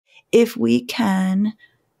if we can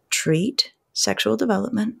treat sexual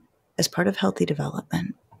development as part of healthy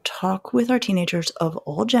development, talk with our teenagers of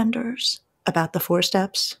all genders about the 4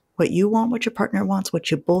 steps, what you want, what your partner wants, what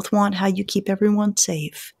you both want, how you keep everyone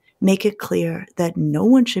safe. Make it clear that no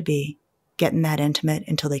one should be getting that intimate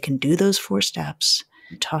until they can do those 4 steps.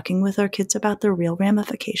 Talking with our kids about the real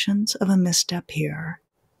ramifications of a misstep here.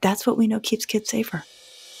 That's what we know keeps kids safer.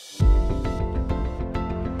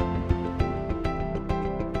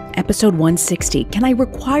 Episode 160, can I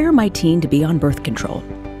require my teen to be on birth control?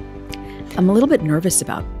 I'm a little bit nervous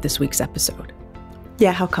about this week's episode.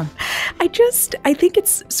 Yeah, how come? I think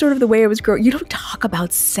it's sort of the way I was growing. You don't talk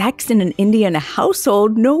about sex in an Indian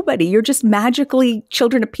household. Nobody. You're just magically,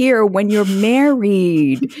 children appear when you're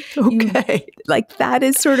married. Okay. That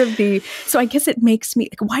is sort of so I guess it makes me,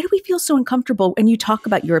 why do we feel so uncomfortable? And you talk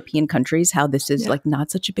about European countries, how this is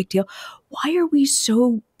not such a big deal. Why are we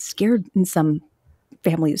so scared in some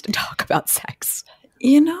families to talk about sex?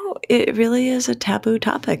 It really is a taboo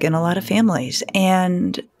topic in a lot of families,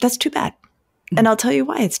 and that's too bad. And I'll tell you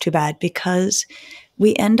why it's too bad, because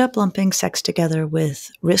we end up lumping sex together with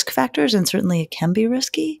risk factors, and certainly it can be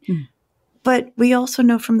risky. But we also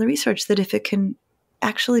know from the research that if it can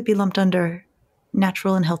actually be lumped under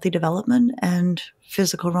natural and healthy development and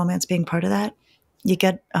physical romance being part of that, you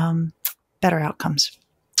get better outcomes.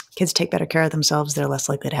 Kids take better care of themselves. They're less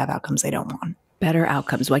likely to have outcomes they don't want. Better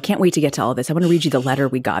outcomes. Well, I can't wait to get to all this. I want to read you the letter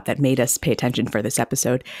we got that made us pay attention for this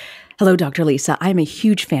episode. Hello, Dr. Lisa. I'm a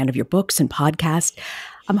huge fan of your books and podcasts.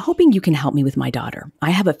 I'm hoping you can help me with my daughter. I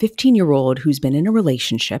have a 15-year-old who's been in a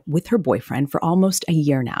relationship with her boyfriend for almost a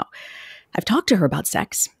year now. I've talked to her about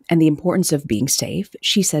sex and the importance of being safe.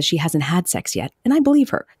 She says she hasn't had sex yet, and I believe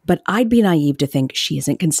her. But I'd be naive to think she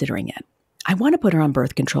isn't considering it. I want to put her on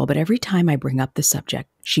birth control, but every time I bring up the subject,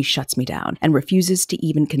 she shuts me down and refuses to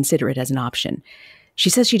even consider it as an option. She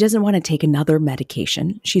says she doesn't want to take another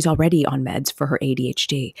medication. She's already on meds for her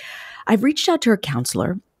ADHD. I've reached out to her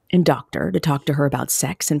counselor and doctor to talk to her about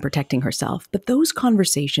sex and protecting herself, but those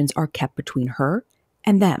conversations are kept between her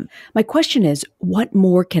and them. My question is, what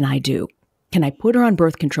more can I do? Can I put her on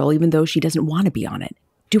birth control even though she doesn't want to be on it?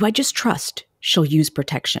 Do I just trust she'll use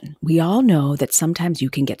protection? We all know that sometimes you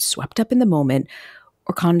can get swept up in the moment,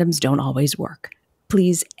 or condoms don't always work.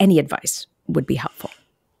 Please, any advice would be helpful.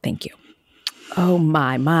 Thank you. Oh,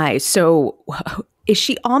 my. So is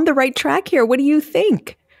she on the right track here? What do you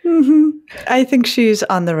think? I think she's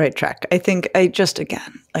on the right track. I think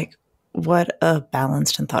what a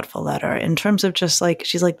balanced and thoughtful letter in terms of just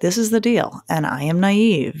she's like, this is the deal. And I am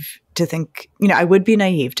naive to think, I would be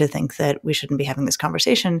naive to think that we shouldn't be having this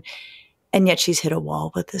conversation. And yet she's hit a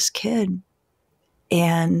wall with this kid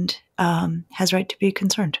and has right to be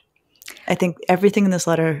concerned. I think everything in this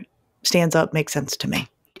letter stands up, makes sense to me.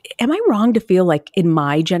 Am I wrong to feel like in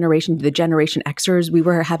my generation, the Generation Xers,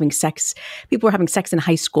 people were having sex in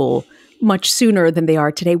high school much sooner than they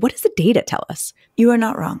are today? What does the data tell us? You are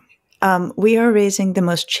not wrong. We are raising the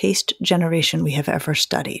most chaste generation we have ever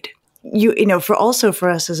studied. For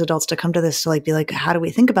us as adults to come to this, to be like, how do we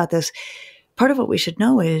think about this? Part of what we should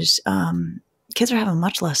know is kids are having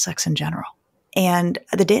much less sex in general. And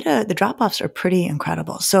the data, the drop-offs are pretty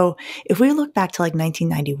incredible. So if we look back to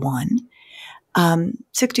 1991,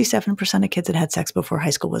 67% of kids had sex before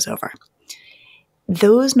high school was over.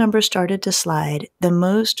 Those numbers started to slide. The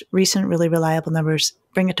most recent really reliable numbers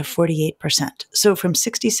bring it to 48%. So from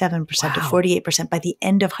 67% to 48% by the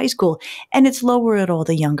end of high school. And it's lower at all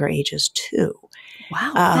the younger ages too.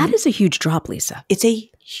 Wow. That is a huge drop, Lisa. It's a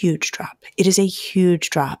huge drop. It is a huge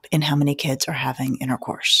drop in how many kids are having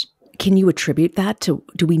intercourse. Can you attribute that to,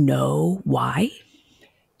 do we know why?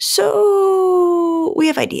 So we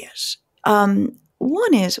have ideas.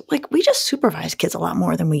 One is we just supervise kids a lot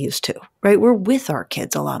more than we used to, right? We're with our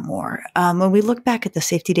kids a lot more. When we look back at the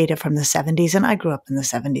safety data from the 70s, and I grew up in the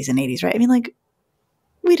 70s and 80s, right?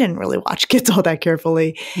 We didn't really watch kids all that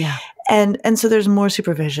carefully. Yeah. And so there's more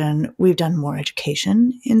supervision. We've done more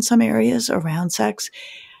education in some areas around sex.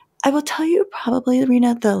 I will tell you probably,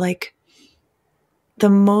 Reena, the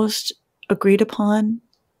most agreed upon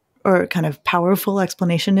or kind of powerful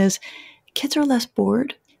explanation is kids are less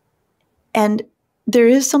bored. And there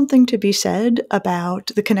is something to be said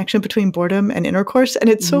about the connection between boredom and intercourse. And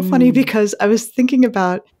it's so funny because I was thinking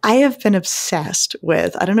about, I have been obsessed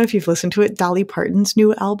with, I don't know if you've listened to it, Dolly Parton's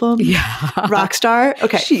new album, Rockstar.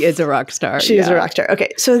 Okay. She is a rock star. She is a rock star.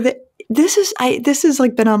 Okay. So this has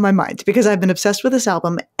been on my mind because I've been obsessed with this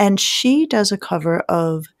album, and she does a cover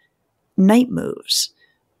of Night Moves,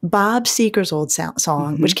 Bob Seger's old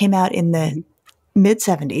song, which came out in the mid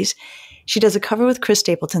 70s. She does a cover with Chris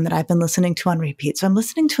Stapleton that I've been listening to on repeat. So I'm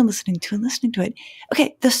listening to it.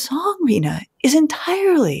 Okay, the song, Reena, is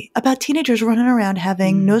entirely about teenagers running around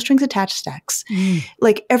having no strings attached sex,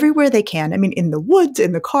 like everywhere they can. I mean, in the woods,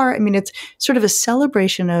 in the car. I mean, it's sort of a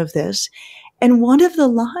celebration of this. And one of the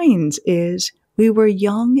lines is, "We were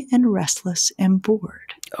young and restless and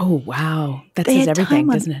bored." Oh, wow. That says everything,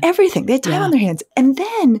 doesn't it? Everything. They had time on their hands. And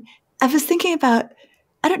then I was thinking about,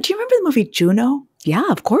 do you remember the movie Juno? Yeah,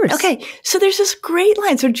 of course. Okay. So there's this great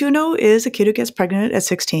line. So Juno is a kid who gets pregnant at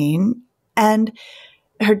 16 and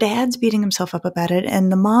her dad's beating himself up about it.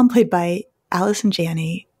 And the mom, played by Allison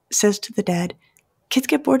Janney, says to the dad, "Kids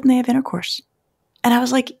get bored and they have intercourse." And I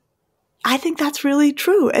was like, I think that's really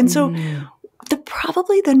true. And so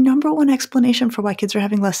probably the number one explanation for why kids are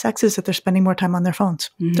having less sex is that they're spending more time on their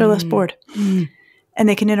phones. They're less bored. And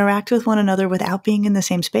they can interact with one another without being in the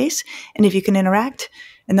same space. And if you can interact,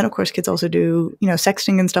 and then of course kids also do,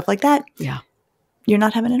 sexting and stuff like that. Yeah. You're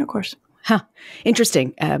not having intercourse. Huh.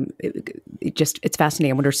 Interesting. It's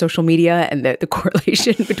fascinating. I wonder social media and the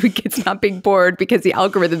correlation between kids not being bored because the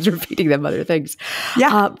algorithms are feeding them other things.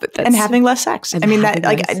 Yeah. And having less sex. I mean,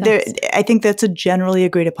 I think that's a generally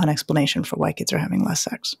agreed upon explanation for why kids are having less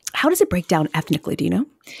sex. How does it break down ethnically? Do you know?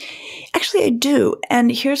 Actually, I do.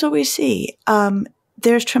 And here's what we see.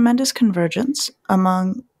 There's tremendous convergence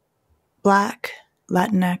among Black,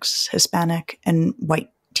 Latinx, Hispanic, and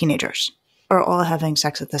white teenagers are all having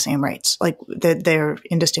sex at the same rates. Like they're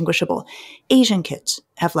indistinguishable. Asian kids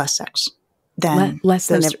have less sex than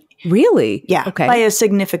really? Yeah, okay, by a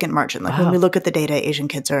significant margin. Like when we look at the data, Asian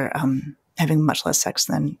kids are having much less sex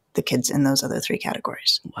than the kids in those other three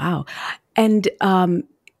categories. Wow, and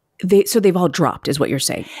they've all dropped, is what you're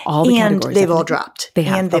saying? All the categories they've all dropped.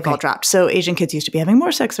 They've all okay. dropped. So Asian kids used to be having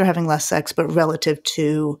more sex; they're having less sex, but relative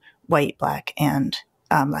to white, Black, and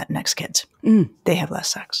Latinx kids, they have less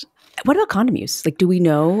sex. What about condom use? Like, do we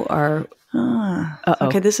know or?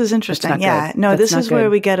 Okay, this is interesting. Yeah, good. no, That's this is where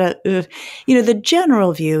we get the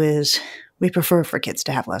general view is we prefer for kids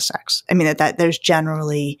to have less sex. I mean, that there's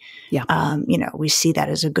generally, we see that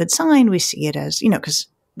as a good sign. We see it as, because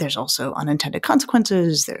there's also unintended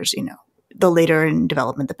consequences. There's, the later in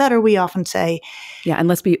development, the better, we often say. Yeah, and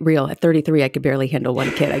let's be real. At 33, I could barely handle one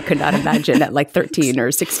kid. I could not imagine at like 13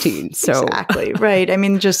 or 16. So exactly, right. I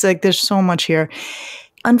mean, just like there's so much here.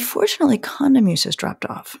 Unfortunately, condom use has dropped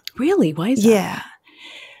off. Really? Why is that? Yeah.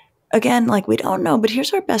 Again, we don't know, but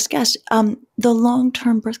here's our best guess. The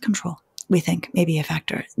long-term birth control, we think, may be a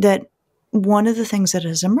factor. That one of the things that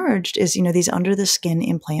has emerged is, these under-the-skin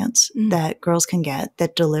implants that girls can get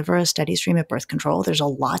that deliver a steady stream of birth control. There's a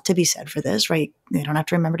lot to be said for this, right? They don't have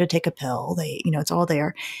to remember to take a pill. It's all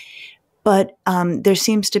there. But there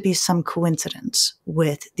seems to be some coincidence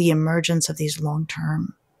with the emergence of these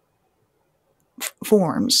long-term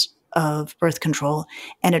forms of birth control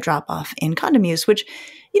and a drop off in condom use, which,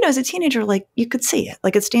 as a teenager, you could see it,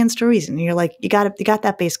 it stands to reason. And you're like, you got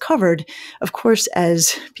that base covered. Of course,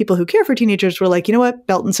 as people who care for teenagers, we're like, you know what,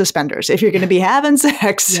 belt and suspenders. If you're going to be having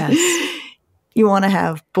sex, you want to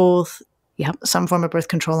have both some form of birth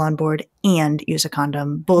control on board and use a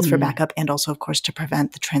condom, both for backup and also, of course, to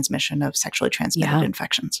prevent the transmission of sexually transmitted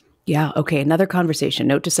infections. Yeah. Okay. Another conversation.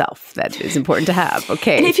 Note to self that is important to have.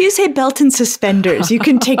 Okay. And if you say belt and suspenders, you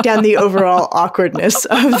can take down the overall awkwardness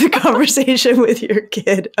of the conversation with your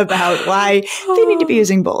kid about why they need to be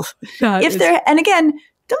using both. And again,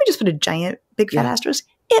 let me just put a giant big fat asterisk.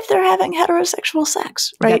 If they're having heterosexual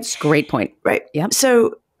sex, right? That's a great point. Right. Yeah.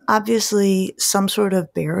 So obviously some sort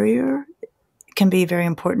of barrier can be very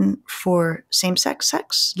important for same-sex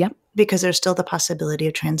sex. Yep. Because there's still the possibility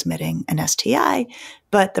of transmitting an STI,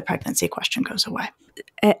 but the pregnancy question goes away.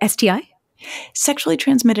 STI? Sexually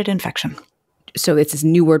transmitted infection. So it's this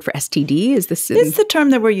new word for STD? It's the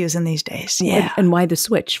term that we're using these days. Yeah. And why the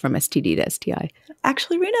switch from STD to STI?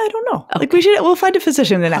 Actually, Reena, I don't know. Okay. We'll find a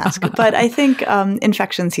physician and ask. But I think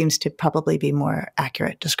infection seems to probably be more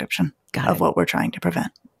accurate description of what we're trying to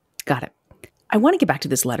prevent. Got it. I want to get back to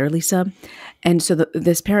this letter, Lisa. And so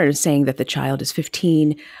this parent is saying that the child is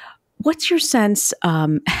 15. What's your sense? I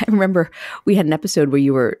remember we had an episode where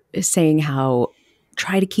you were saying how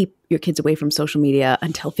try to keep your kids away from social media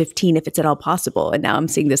until 15 if it's at all possible. And now I'm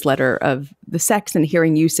seeing this letter of the sex and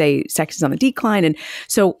hearing you say sex is on the decline. And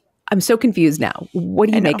so I'm so confused now. What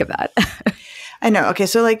do you make of that? I know. Okay.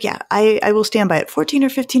 So I will stand by it. 14 or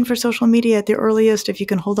 15 for social media at the earliest, if you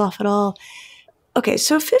can hold off at all. Okay,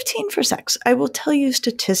 so 15 for sex. I will tell you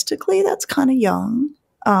statistically that's kind of young.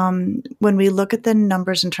 When we look at the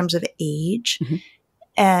numbers in terms of age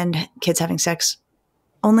and kids having sex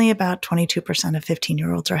only about 22% of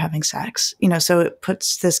 15-year-olds are having sex. So it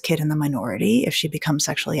puts this kid in the minority if she becomes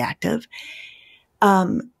sexually active.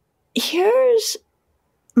 Here's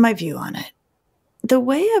my view on it. The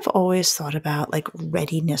way I've always thought about like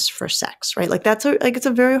readiness for sex, right? Like it's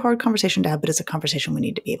a very hard conversation to have, but it's a conversation we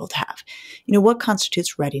need to be able to have. What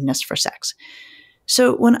constitutes readiness for sex?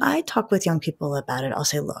 So when I talk with young people about it, I'll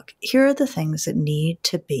say, look, here are the things that need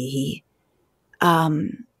to be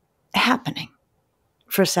happening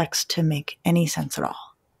for sex to make any sense at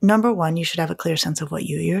all. Number one, you should have a clear sense of what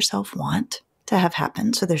you yourself want to have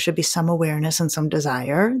happen. So there should be some awareness and some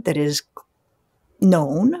desire that is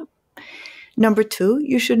known. Number two,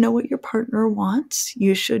 you should know what your partner wants.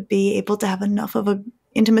 You should be able to have enough of a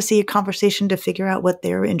intimacy, a conversation to figure out what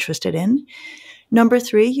they're interested in. Number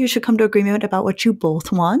three, you should come to agreement about what you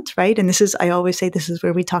both want, right? And I always say this is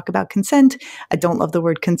where we talk about consent. I don't love the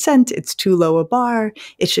word consent. It's too low a bar.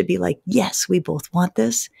 It should be like, yes, we both want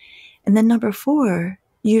this. And then number four,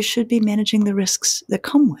 you should be managing the risks that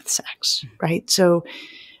come with sex, right? So,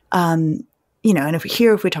 and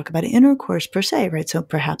if we talk about intercourse per se, right? So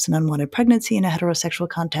perhaps an unwanted pregnancy in a heterosexual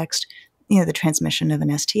context, the transmission of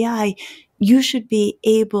an STI, you should be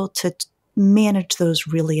able to manage those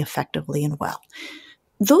really effectively and well.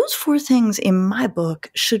 Those four things in my book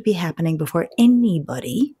should be happening before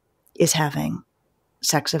anybody is having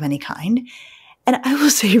sex of any kind. And I will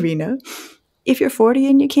say, Reena, if you're 40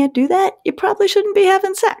 and you can't do that, you probably shouldn't be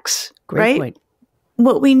having sex, Great right? point.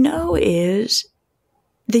 What we know is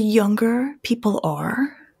the younger people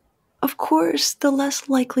are, of course, the less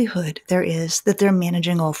likelihood there is that they're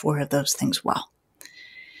managing all four of those things well.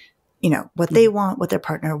 What they want, what their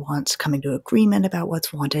partner wants, coming to agreement about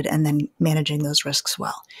what's wanted, and then managing those risks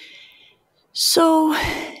well. So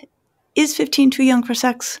is 15 too young for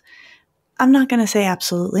sex? I'm not going to say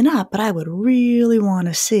absolutely not, but I would really want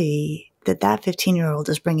to see that 15-year-old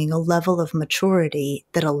is bringing a level of maturity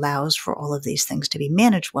that allows for all of these things to be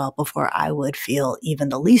managed well before I would feel even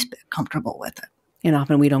the least bit comfortable with it. And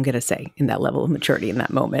often we don't get a say in that level of maturity in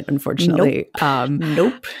that moment, unfortunately.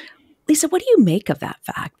 Nope. Lisa, what do you make of that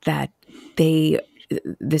fact that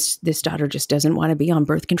this daughter just doesn't want to be on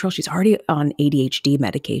birth control? She's already on ADHD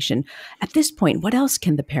medication. At this point, what else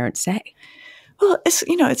can the parent say? Well,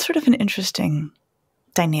 it's sort of an interesting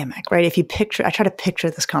dynamic, right? I try to picture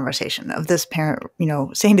this conversation of this parent,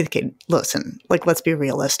 saying to the kid, listen, like, let's be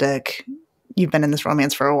realistic. You've been in this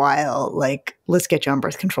romance for a while. Like, let's get you on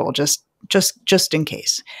birth control just in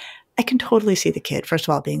case. I can totally see the kid, first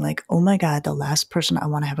of all, being like, oh my God, the last person I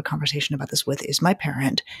want to have a conversation about this with is my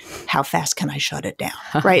parent. How fast can I shut it down?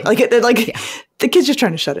 Right? The kid's just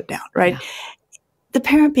trying to shut it down, right? Yeah. The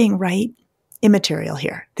parent being right, immaterial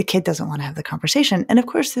here. The kid doesn't want to have the conversation. And of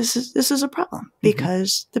course, this is a problem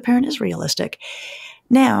because the parent is realistic.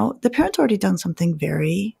 Now, the parent's already done something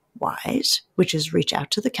very wise, which is reach out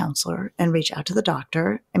to the counselor and reach out to the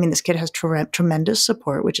doctor. I mean, this kid has tremendous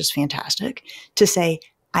support, which is fantastic, to say,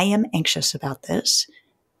 I am anxious about this,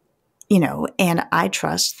 and I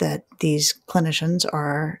trust that these clinicians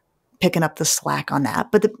are picking up the slack on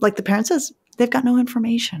that. But the parent says, they've got no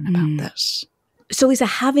information about this. So Lisa,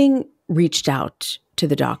 having reached out to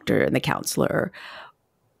the doctor and the counselor,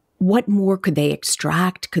 what more could they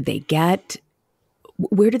extract? Could they get?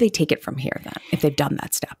 Where do they take it from here then, if they've done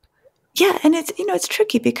that step? Yeah. And it's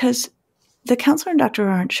tricky because the counselor and doctor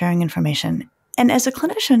aren't sharing information. And as a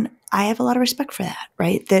clinician, I have a lot of respect for that,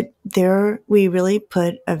 right? That we really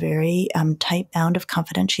put a very tight bound of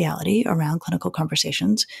confidentiality around clinical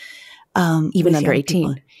conversations. Even under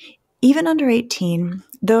 18. People. Even under 18,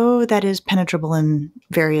 though that is penetrable in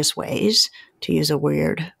various ways, to use a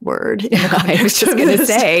weird word. I was just going to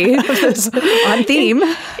say, on theme.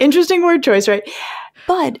 Interesting word choice, right?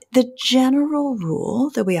 But the general rule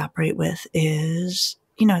that we operate with is,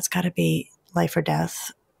 it's got to be life or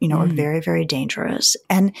death, or very, very dangerous.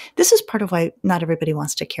 And this is part of why not everybody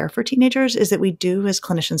wants to care for teenagers, is that we do as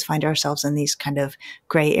clinicians find ourselves in these kind of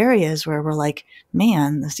gray areas where we're like,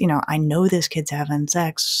 man, this, I know this kid's having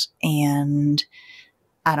sex and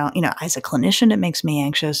I don't, as a clinician, it makes me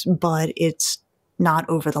anxious, but it's not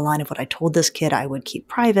over the line of what I told this kid I would keep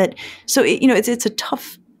private. So, it's a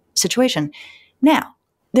tough situation. Now,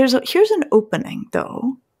 here's an opening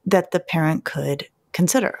though, that the parent could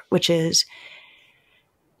consider, which is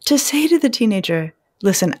to say to the teenager,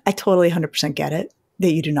 listen, I totally 100% get it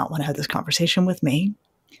that you do not want to have this conversation with me.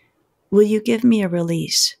 Will you give me a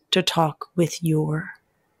release to talk with your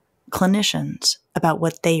clinicians about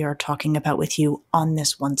what they are talking about with you on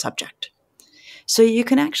this one subject? So you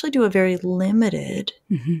can actually do a very limited,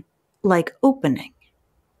 opening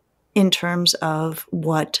in terms of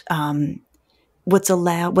what what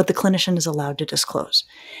the clinician is allowed to disclose.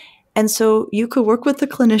 And so you could work with the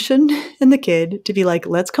clinician and the kid to be like,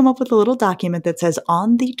 let's come up with a little document that says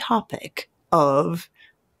on the topic of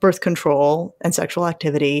birth control and sexual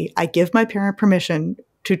activity, I give my parent permission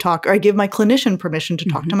to talk, or I give my clinician permission to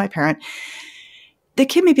talk to my parent. The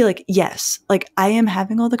kid may be like, yes, like I am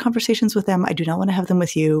having all the conversations with them. I do not want to have them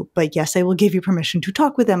with you, but yes, I will give you permission to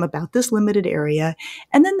talk with them about this limited area.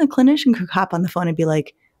 And then the clinician could hop on the phone and be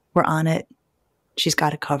like, we're on it. She's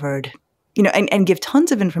got it covered. You know, and give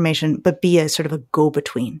tons of information, but be a sort of a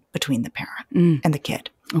go-between between the parent and the kid.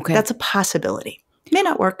 Okay. That's a possibility. May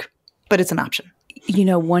not work, but it's an option. You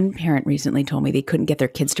know, one parent recently told me they couldn't get their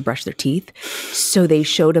kids to brush their teeth. So they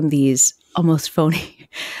showed them these almost phony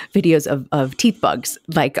videos of teeth bugs,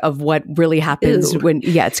 like of what really happens when,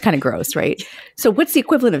 it's kind of gross, right? So what's the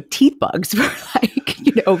equivalent of teeth bugs for like,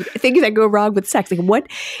 you know, things that go wrong with sex? Like what,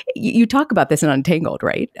 you talk about this in Untangled,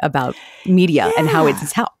 right? About media and how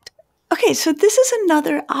it's helped. Okay, so this is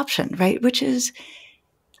another option, right? Which is,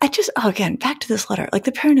 again, back to this letter. Like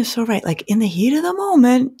the parent is so right. Like in the heat of the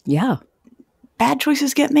moment, bad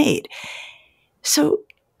choices get made. So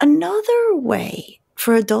another way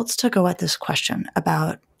for adults to go at this question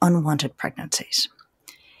about unwanted pregnancies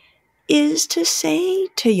is to say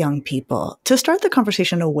to young people, to start the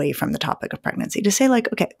conversation away from the topic of pregnancy, to say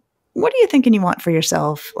like, okay, what are you thinking you want for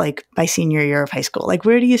yourself, like by senior year of high school? Like,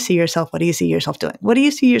 where do you see yourself? What do you see yourself doing? What do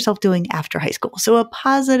you see yourself doing after high school? So a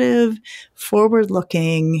positive,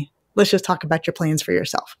 forward-looking, let's just talk about your plans for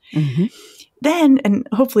yourself. Then, and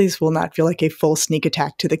hopefully this will not feel like a full sneak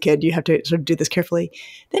attack to the kid. You have to sort of do this carefully.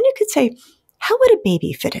 Then you could say, how would a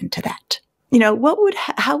baby fit into that? You know,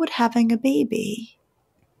 how would having a baby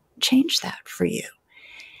change that for you?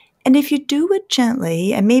 And if you do it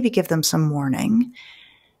gently and maybe give them some warning,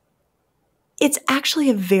 it's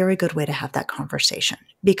actually a very good way to have that conversation,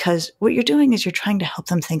 because what you're doing is you're trying to help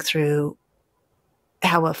them think through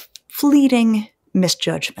how a fleeting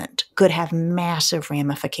misjudgment could have massive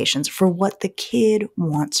ramifications for what the kid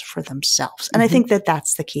wants for themselves. And I think that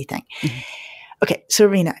that's the key thing. Okay, so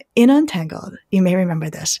Reena, in Untangled, you may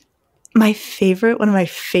remember this. One of my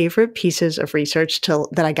favorite pieces of research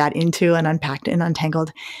that I got into and unpacked in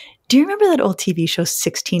Untangled. Do you remember that old TV show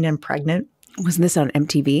 16 and Pregnant? Wasn't this on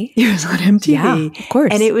MTV? It was on MTV. Yeah, of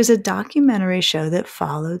course. And it was a documentary show that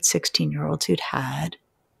followed 16-year-olds who'd had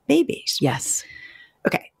babies. Yes.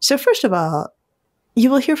 Okay. So first of all, you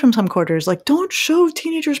will hear from some quarters like, don't show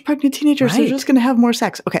pregnant teenagers. Right. They're just going to have more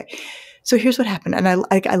sex. Okay. So here's what happened. And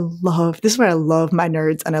this is where I love my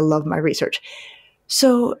nerds and I love my research.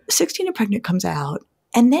 So 16 and Pregnant comes out.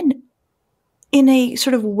 And then in a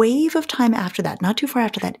sort of wave of time after that, not too far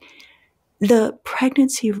after that, the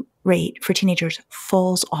pregnancy rate for teenagers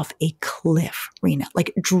falls off a cliff, Reena,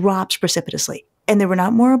 like drops precipitously. And there were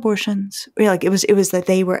not more abortions. Like it was that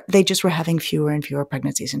they just were having fewer and fewer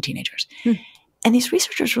pregnancies in teenagers. And these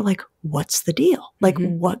researchers were like, what's the deal? Like,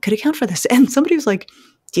 what could account for this? And somebody was like,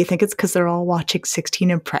 do you think it's because they're all watching 16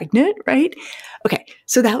 and Pregnant, right? Okay,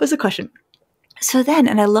 so that was the question. So then,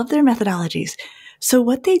 and I love their methodologies. So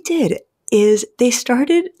what they did is they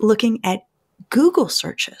started looking at Google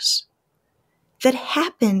searches that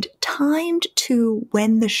happened timed to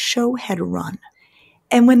when the show had run.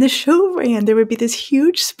 And when the show ran, there would be this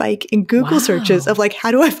huge spike in Google searches of like,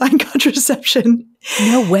 how do I find contraception?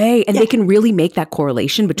 No way. And they can really make that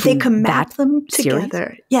correlation between They can map them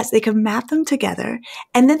together. Yes, they can map them together.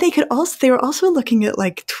 And then they were also looking at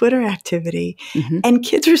like Twitter activity. And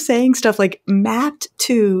kids were saying stuff like mapped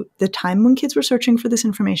to the time when kids were searching for this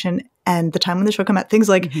information and the time when the show came out. Things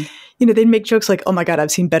like, you know, they'd make jokes like, oh my God,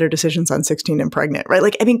 I've seen better decisions on 16 and Pregnant, right?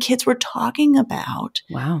 Like, I mean, kids were talking about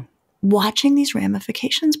watching these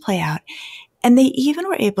ramifications play out. And they even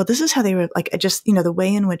were able, this is how they were like, just, you know, the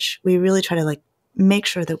way in which we really try to like make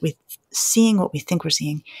sure that we're seeing what we think we're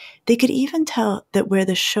seeing. They could even tell that where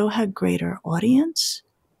the show had greater audience,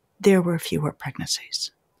 there were fewer pregnancies.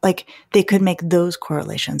 Like they could make those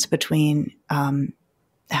correlations between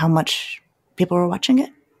how much people were watching it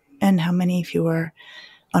and how many fewer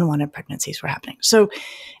unwanted pregnancies were happening. So,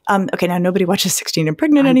 okay, now nobody watches 16 and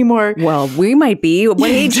Pregnant anymore. Well, we might be. What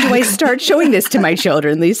age do I start showing this to my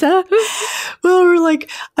children, Lisa? Well, we're like,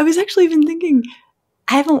 I was actually even thinking,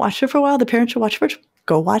 I haven't watched it for a while. The parents should watch it first.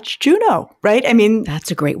 Go watch Juno, right? I mean,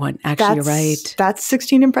 that's a great one. Actually, you're right. That's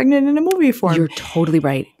 16 and Pregnant in a movie form. You're totally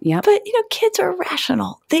right. Yeah. But, you know, kids are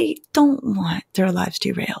rational. They don't want their lives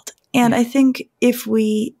derailed. And I think if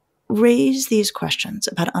we raise these questions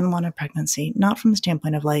about unwanted pregnancy, not from the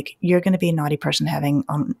standpoint of like, you're going to be a naughty person having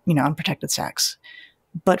unprotected sex,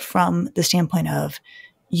 but from the standpoint of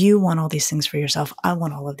you want all these things for yourself. I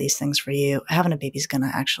want all of these things for you. Having a baby is going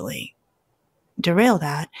to actually derail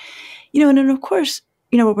that. And then of course,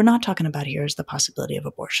 what we're not talking about here is the possibility of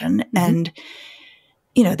abortion. And,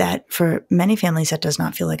 that for many families, that does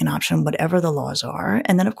not feel like an option, whatever the laws are.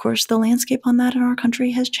 And then of course, the landscape on that in our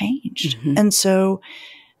country has changed. And so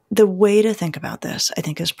the way to think about this, I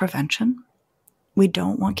think, is prevention. We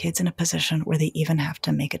don't want kids in a position where they even have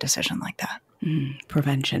to make a decision like that.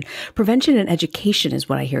 Prevention and education is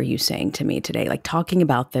what I hear you saying to me today, like talking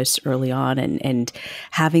about this early on and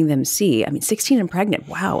having them see, 16 and pregnant.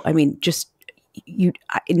 Wow.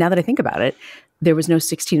 Now that I think about it, there was no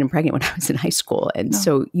 16 and pregnant when I was in high school. And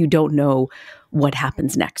so you don't know what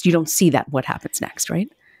happens next. You don't see what happens next,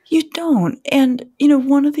 right? You don't. And,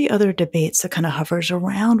 one of the other debates that kind of hovers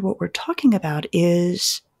around what we're talking about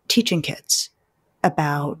is teaching kids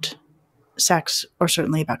about sex, or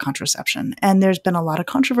certainly about contraception. And there's been a lot of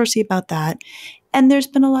controversy about that. And there's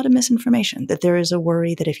been a lot of misinformation, that there is a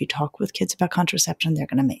worry that if you talk with kids about contraception, they're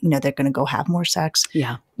going to they're going to go have more sex.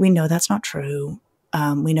 Yeah. We know that's not true.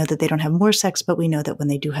 We know that they don't have more sex, but we know that when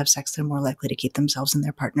they do have sex, they're more likely to keep themselves and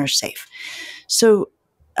their partners safe. So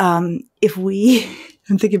I'm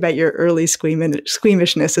thinking about your early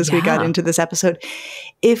squeamishness as we got into this episode.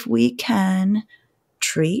 If we can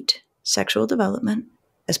treat sexual development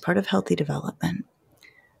as part of healthy development,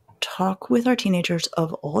 talk with our teenagers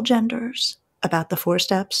of all genders about the 4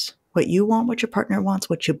 steps, what you want, what your partner wants,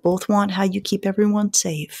 what you both want, how you keep everyone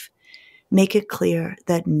safe, make it clear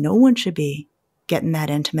that no one should be getting that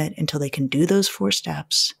intimate until they can do those 4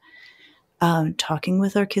 steps. Talking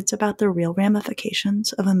with our kids about the real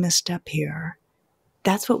ramifications of a misstep here.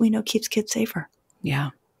 That's what we know keeps kids safer. Yeah.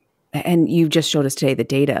 And you just showed us today the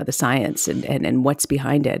data, the science, and what's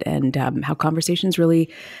behind it, and how conversations really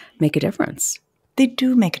make a difference. They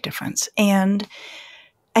do make a difference. And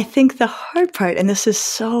I think the hard part, and this is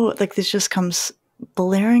so, this just comes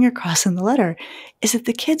blaring across in the letter, is that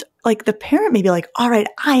the kids, the parent may be like, all right,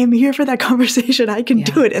 I am here for that conversation. I can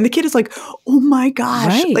do it. And the kid is like, oh my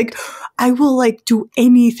gosh, I will do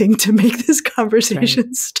anything to make this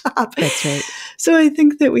conversation stop. That's right. So I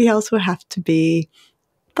think that we also have to be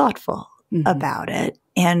thoughtful about it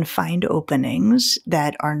and find openings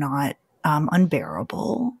that are not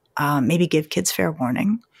unbearable. Maybe give kids fair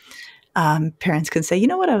warning. Parents can say, you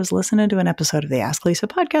know what, I was listening to an episode of the Ask Lisa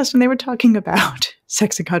podcast and they were talking about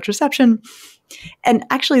sex and contraception. And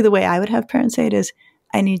actually the way I would have parents say it is,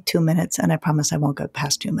 I need 2 minutes and I promise I won't go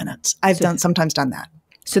past 2 minutes. I've sometimes done that.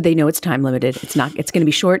 So they know it's time limited. It's going to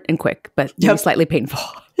be short and quick, but slightly painful.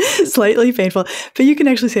 Slightly painful. But you can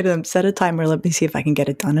actually say to them, set a timer, let me see if I can get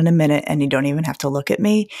it done in a minute, and you don't even have to look at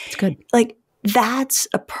me. It's good. That's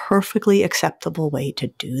a perfectly acceptable way to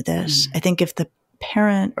do this. I think if the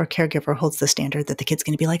parent or caregiver holds the standard that the kid's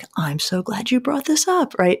going to be like, I'm so glad you brought this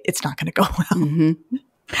up, right? It's not going to go well.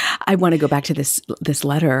 I want to go back to this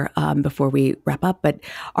letter before we wrap up, but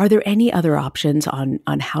are there any other options on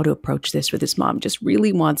how to approach this for this mom? Just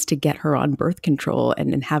really wants to get her on birth control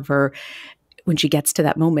and have her, when she gets to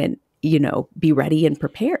that moment, be ready and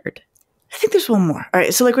prepared. I think there's one more. All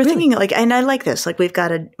right. So we're thinking and I like this,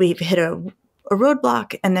 we've hit a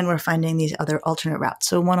roadblock and then we're finding these other alternate routes.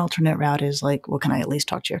 So one alternate route is well, can I at least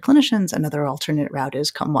talk to your clinicians? Another alternate route is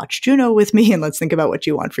come watch Juno with me and let's think about what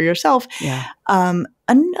you want for yourself. Yeah.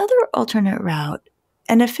 Another alternate route,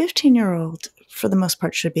 and a 15-year-old for the most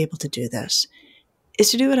part should be able to do this,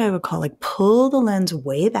 is to do what I would call pull the lens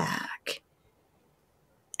way back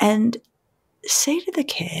and say to the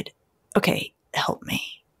kid, okay, help me.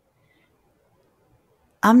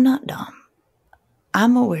 I'm not dumb.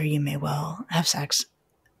 I'm aware you may well have sex.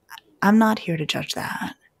 I'm not here to judge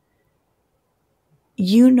that.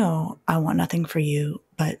 I want nothing for you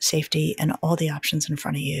but safety and all the options in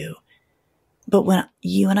front of you. But when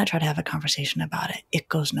you and I try to have a conversation about it, it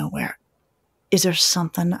goes nowhere. Is there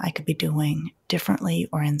something I could be doing differently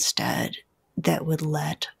or instead that would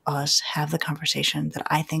let us have the conversation that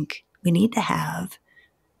I think we need to have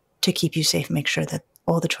to keep you safe, make sure that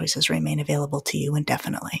all the choices remain available to you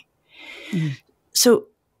indefinitely? So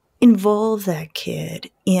involve that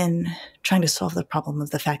kid in trying to solve the problem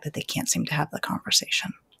of the fact that they can't seem to have the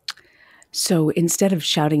conversation. So instead of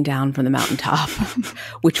shouting down from the mountaintop,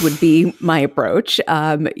 which would be my approach,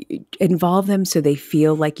 involve them so they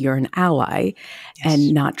feel like you're an ally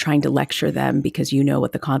and not trying to lecture them because you know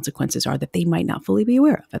what the consequences are that they might not fully be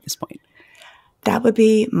aware of at this point. That would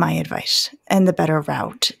be my advice and the better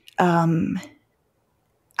route.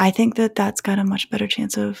 I think that that's got a much better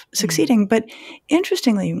chance of succeeding. But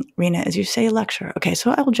interestingly, Reena, as you say lecture, okay,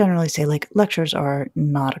 so I will generally say lectures are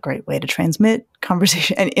not a great way to transmit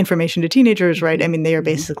conversation and information to teenagers, right? I mean, they are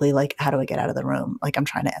basically how do I get out of the room? I'm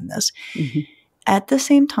trying to end this. At the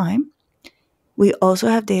same time, We also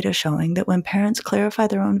have data showing that when parents clarify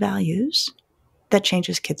their own values, that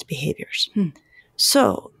changes kids' behaviors.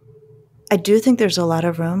 So I do think there's a lot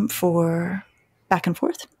of room for back and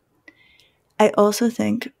forth. I also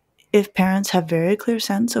think if parents have very clear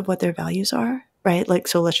sense of what their values are, right? Like,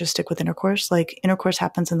 so let's just stick with intercourse. Like, intercourse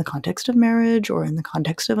happens in the context of marriage or in the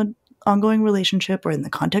context of an ongoing relationship or in the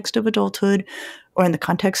context of adulthood or in the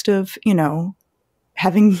context of,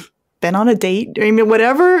 having been on a date. I mean,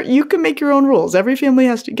 whatever, you can make your own rules. Every family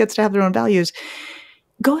gets to have their own values.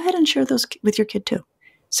 Go ahead and share those with your kid too.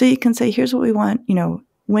 So you can say, here's what we want,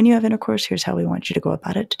 when you have intercourse, here's how we want you to go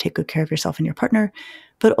about it to take good care of yourself and your partner.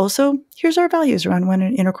 But also, here's our values around when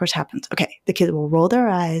an intercourse happens. Okay, the kid will roll their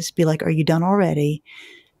eyes, be like, are you done already?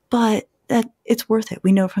 But it's worth it.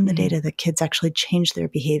 We know from the data that kids actually change their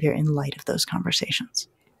behavior in light of those conversations.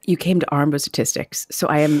 You came to armed with statistics. So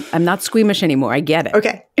I'm not squeamish anymore. I get it.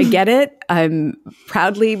 Okay. I get it. I'm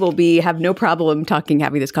proudly have no problem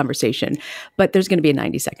having this conversation, but there's going to be a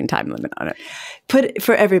 90-second time limit on it. Put it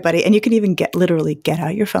for everybody. And you can even literally get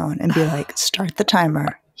out your phone and be like, start the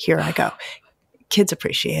timer. Here I go. Kids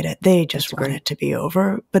appreciate it. They just want it to be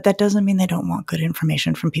over. But that doesn't mean they don't want good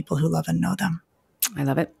information from people who love and know them. I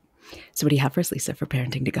love it. So what do you have for us, Lisa, for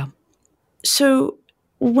parenting to go? So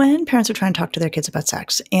when parents are trying to talk to their kids about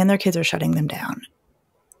sex and their kids are shutting them down,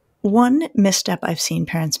 one misstep I've seen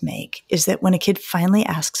parents make is that when a kid finally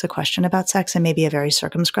asks a question about sex, and maybe a very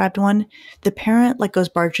circumscribed one, the parent goes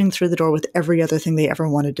barging through the door with every other thing they ever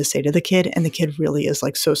wanted to say to the kid, and the kid really is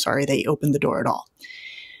so sorry they opened the door at all.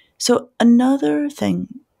 So another thing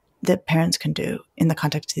that parents can do in the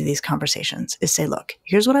context of these conversations is say, look,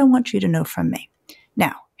 here's what I want you to know from me.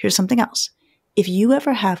 Now, here's something else. If you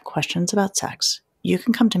ever have questions about sex, you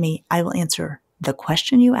can come to me. I will answer the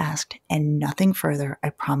question you asked and nothing further.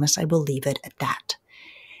 I promise I will leave it at that.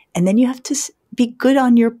 And then you have to be good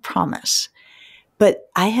on your promise. But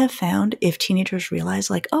I have found if teenagers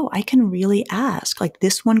realize oh, I can really ask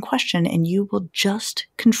this one question and you will just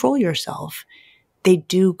control yourself, they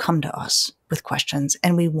do come to us with questions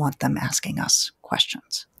and we want them asking us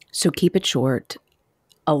questions. So keep it short,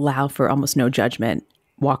 allow for almost no judgment,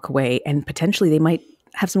 walk away, and potentially they might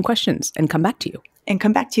have some questions and come back to you. And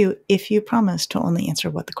come back to you if you promise to only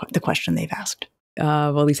answer what the question they've asked.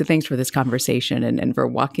 Well, Lisa, thanks for this conversation and for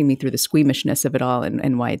walking me through the squeamishness of it all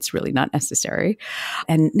and why it's really not necessary.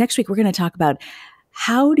 And next week, we're going to talk about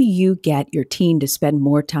how do you get your teen to spend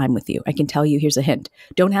more time with you? I can tell you, here's a hint.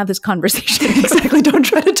 Don't have this conversation. Exactly. Don't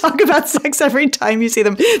try to talk about sex every time you see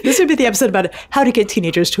them. This would be the episode about how to get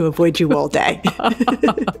teenagers to avoid you all day.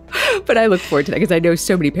 But I look forward to that because I know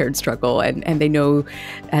so many parents struggle and they know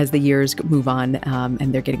as the years move on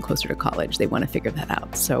and they're getting closer to college, they want to figure that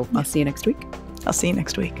out. So I'll see you next week. I'll see you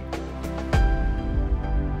next week.